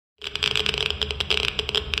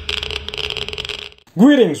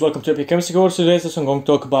Greetings, welcome to Epic Chemistry course. Today's lesson I'm going to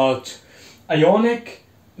talk about ionic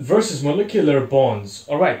versus molecular bonds.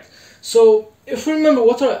 Alright, so if we remember,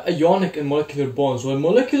 what are ionic and molecular bonds? Well,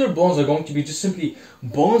 molecular bonds are going to be just simply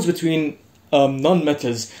bonds between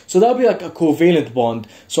non-metals. So that would be like a covalent bond.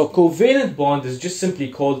 So a covalent bond is just simply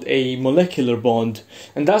called a molecular bond.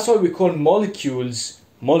 And that's why we call molecules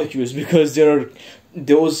because there are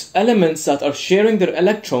those elements that are sharing their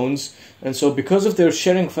electrons, and so because of their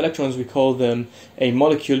sharing of electrons we call them a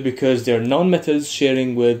molecule, because they're non-metals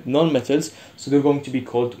sharing with non-metals, so they're going to be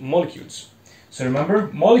called molecules. So remember,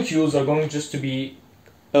 molecules are going just to be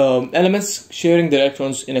elements sharing their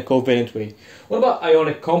electrons in a covalent way. What about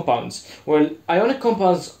ionic compounds? Well, ionic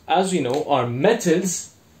compounds, as we know, are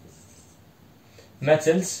metals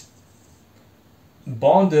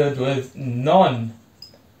bonded with non-metals.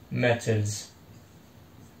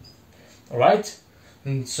 Alright,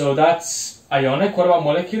 and so that's ionic. What about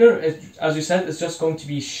molecular? As we said, it's just going to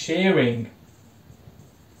be sharing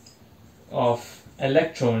of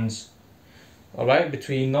electrons, alright,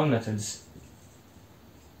 between nonmetals.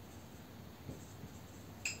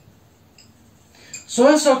 So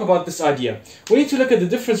let's talk about this idea. We need to look at the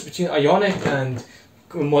difference between ionic and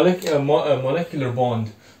molecular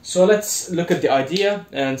bond. So let's look at the idea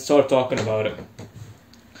and start talking about it.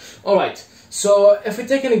 Alright. So if we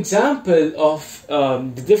take an example of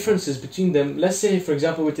the differences between them, let's say, for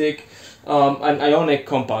example, we take an ionic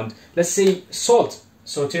compound. Let's say salt.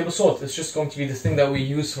 So table salt is just going to be the thing that we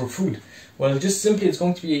use for food. Well, just simply it's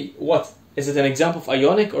going to be what? Is it an example of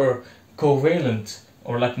ionic or covalent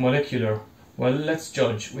or like molecular? Well, let's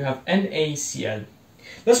judge. We have NaCl.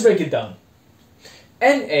 Let's break it down.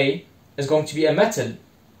 Na is going to be a metal.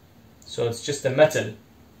 So it's just a metal.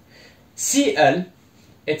 Cl,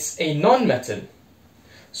 it's a non-metal.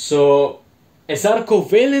 So is that a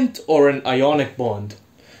covalent or an ionic bond?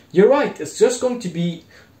 You're right, it's just going to be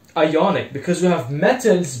ionic because we have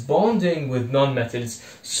metals bonding with non-metals.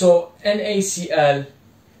 So NaCl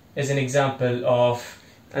is an example of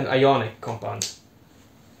an ionic compound.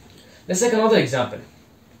 Let's take another example.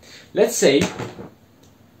 Let's say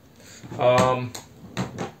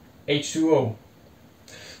H2O.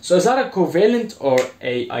 So is that a covalent or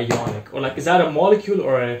a ionic? Or like, is that a molecule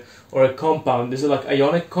or a compound? Is it like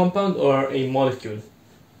ionic compound or a molecule?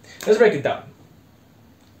 Let's break it down.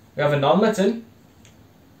 We have a non-metal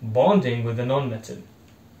bonding with a non-metal.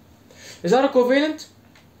 Is that a covalent?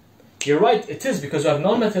 You're right, it is, because we have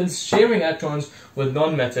non-metals sharing electrons with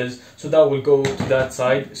non-metals, so that will go to that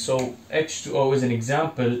side. So H2O is an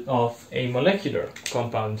example of a molecular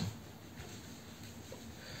compound.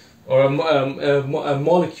 Or a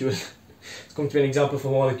molecule. It's going to be an example of a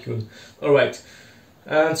molecule. Alright.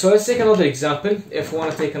 And so let's take another example. If we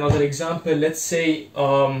want to take another example, let's say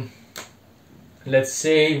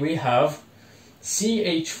we have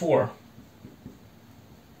CH4.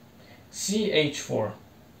 CH4.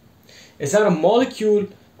 Is that a molecule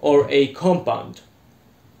or a compound?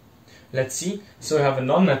 Let's see. So we have a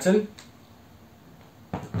non-metal.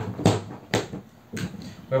 We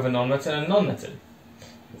have a non-metal and non-metal.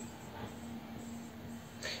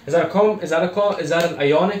 Is that an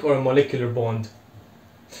ionic or a molecular bond?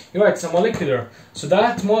 You're right, it's a molecular. So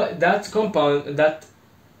that compound, that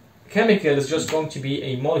chemical is just going to be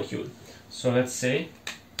a molecule. So let's write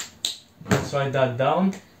that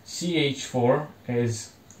down. CH4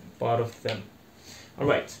 is part of them.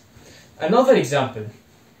 Alright. Another example.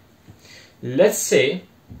 Let's say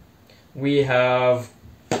we have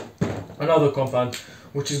another compound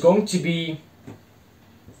which is going to be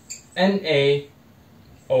NaOH.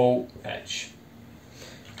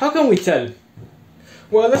 How can we tell?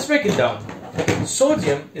 Well, let's break it down.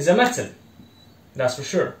 Sodium is a metal, that's for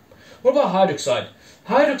sure. What about hydroxide?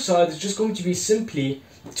 Hydroxide is just going to be simply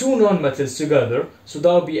two non-metals together, so that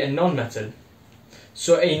will be a non-metal.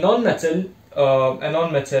 So a non-metal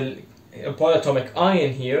polyatomic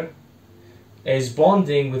ion here is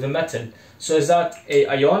bonding with a metal. So is that a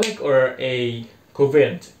ionic or a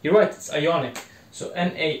covalent? You're right, it's ionic. So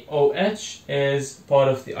NaOH is part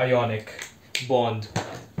of the ionic bond.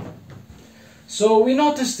 So we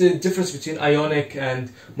noticed the difference between ionic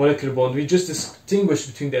and molecular bond. We just distinguished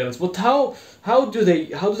between the elements. But how do they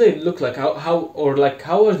look like?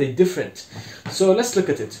 How are they different? So let's look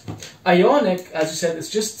at it. Ionic, as you said, is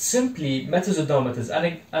just simply metals with non-metals. As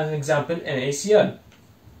an example, NaCl.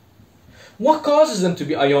 What causes them to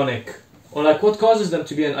be ionic? Or like, what causes them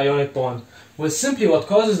to be an ionic bond? Well, simply what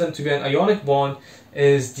causes them to be an ionic bond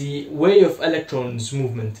is the way of electrons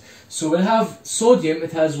movement. So we'll have sodium,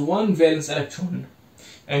 it has one valence electron,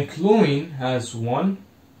 and chlorine has 1,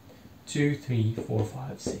 2, 3, 4,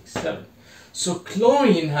 5, 6, 7. So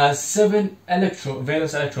chlorine has 7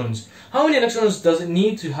 valence electrons. How many electrons does it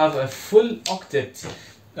need to have a full octet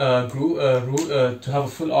to have a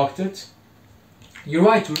full octet? You're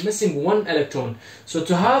right, we're missing 1 electron. So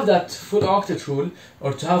to have that full octet rule,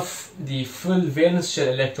 or to have the full valence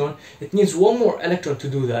shell electron, it needs 1 more electron to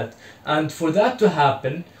do that. And for that to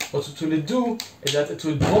happen, what it will do is that it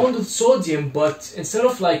will bond with sodium, but instead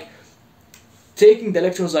of like taking the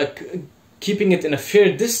electrons, like keeping it in a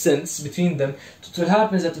fair distance between them, what will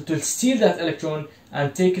happen is that it will steal that electron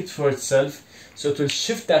and take it for itself. So it will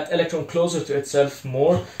shift that electron closer to itself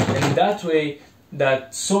more, and in that way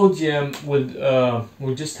that sodium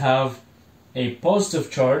will just have a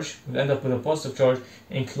positive charge, will end up with a positive charge,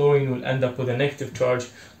 and chlorine will end up with a negative charge,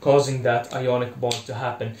 causing that ionic bond to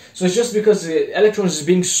happen. So it's just because the electron is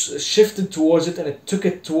being shifted towards it, and it took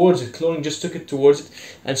it towards it. Chlorine just took it towards it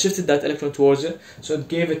and shifted that electron towards it, so it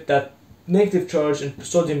gave it that negative charge, and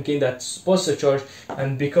sodium gained that positive charge,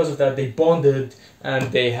 and because of that they bonded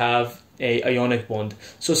and they have a ionic bond.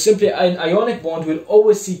 So simply an ionic bond will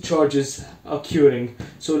always see charges occurring,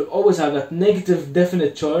 so it'll always have that negative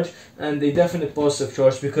definite charge and a definite positive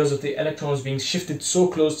charge because of the electrons being shifted so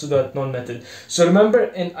close to that non-metal. So remember,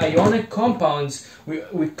 in ionic compounds we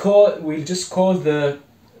just call the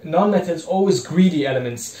non-metals always greedy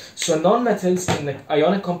elements. So non-metals in the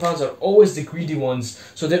ionic compounds are always the greedy ones,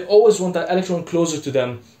 so they always want that electron closer to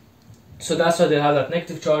them, so that's why they have that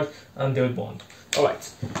negative charge and they will bond.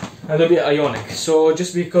 Alright, and they'll be ionic, so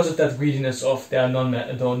just because of that greediness of their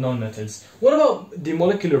non-metals. What about the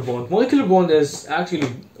molecular bond? Molecular bond is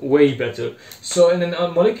actually way better. So in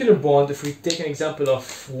a molecular bond, if we take an example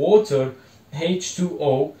of water,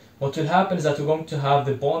 H2O, what will happen is that we're going to have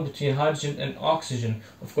the bond between hydrogen and oxygen.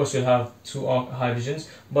 Of course, we'll have 2 hydrogens,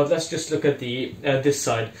 but let's just look at the this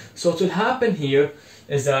side. So what will happen here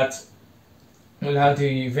is that we'll have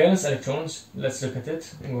the valence electrons. Let's look at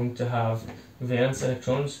it. We're going to have valence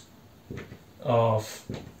electrons of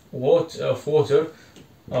water,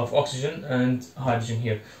 of oxygen and hydrogen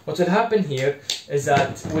here. What will happen here is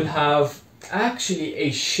that we'll have actually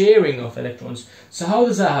a sharing of electrons. So how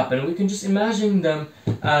does that happen? We can just imagine them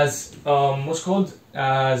as what's called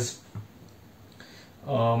as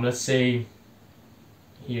let's say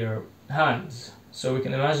here hands. So we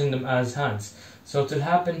can imagine them as hands. So what will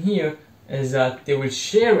happen here is that they will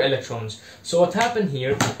share electrons. So what happened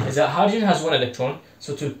here is that hydrogen has 1 electron,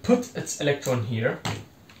 so it will put its electron here,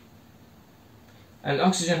 and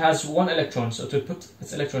oxygen has 1 electron, so it will put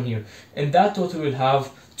its electron here. In that total will have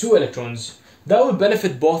 2 electrons. That will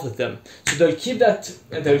benefit both of them. So they'll keep that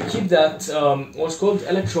what's called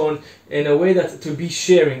electron in a way that it will be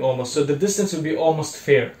sharing almost. So the distance will be almost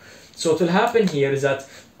fair. So what will happen here is that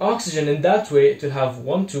oxygen, in that way, it will have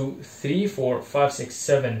 1, 2, 3, 4, 5, 6,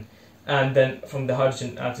 7. And then from the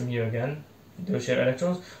hydrogen atom here again, they will share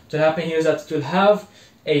electrons. What will happen here is that it will have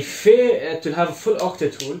a full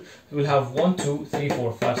octet rule. It will have 1, 2, 3,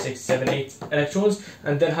 4, 5, 6, 7, 8 electrons,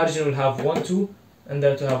 and then hydrogen will have 1, 2, and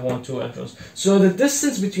then to have 1, 2 electrons. So the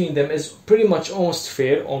distance between them is pretty much almost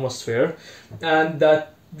fair, and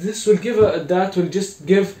that this will just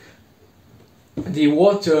give the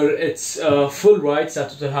water its full rights,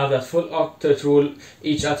 that it will have that full octet rule.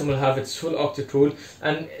 Each atom will have its full octet rule,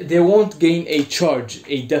 and they won't gain a charge,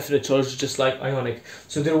 a definite charge, just like ionic.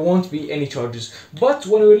 So there won't be any charges. But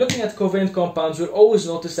when we're looking at covalent compounds, we'll always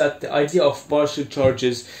notice that the idea of partial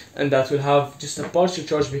charges, and that will have just a partial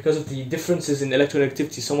charge because of the differences in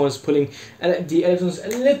electronegativity. Someone is pulling the electrons a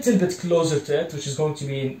little bit closer to it, which is going to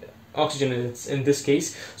be oxygen in this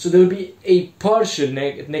case. So there will be a partial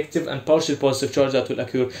negative and partial positive charge that will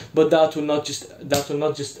occur, but that will not just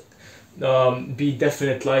be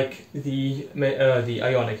definite like the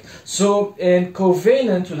ionic. So in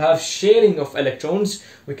covalent we'll have sharing of electrons.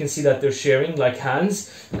 We can see that they're sharing like hands,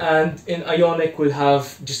 and in ionic we'll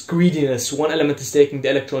have just greediness. 1 element is taking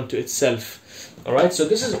the electron to itself. Alright, so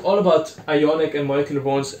this is all about ionic and molecular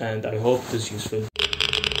bonds, and I hope this is useful.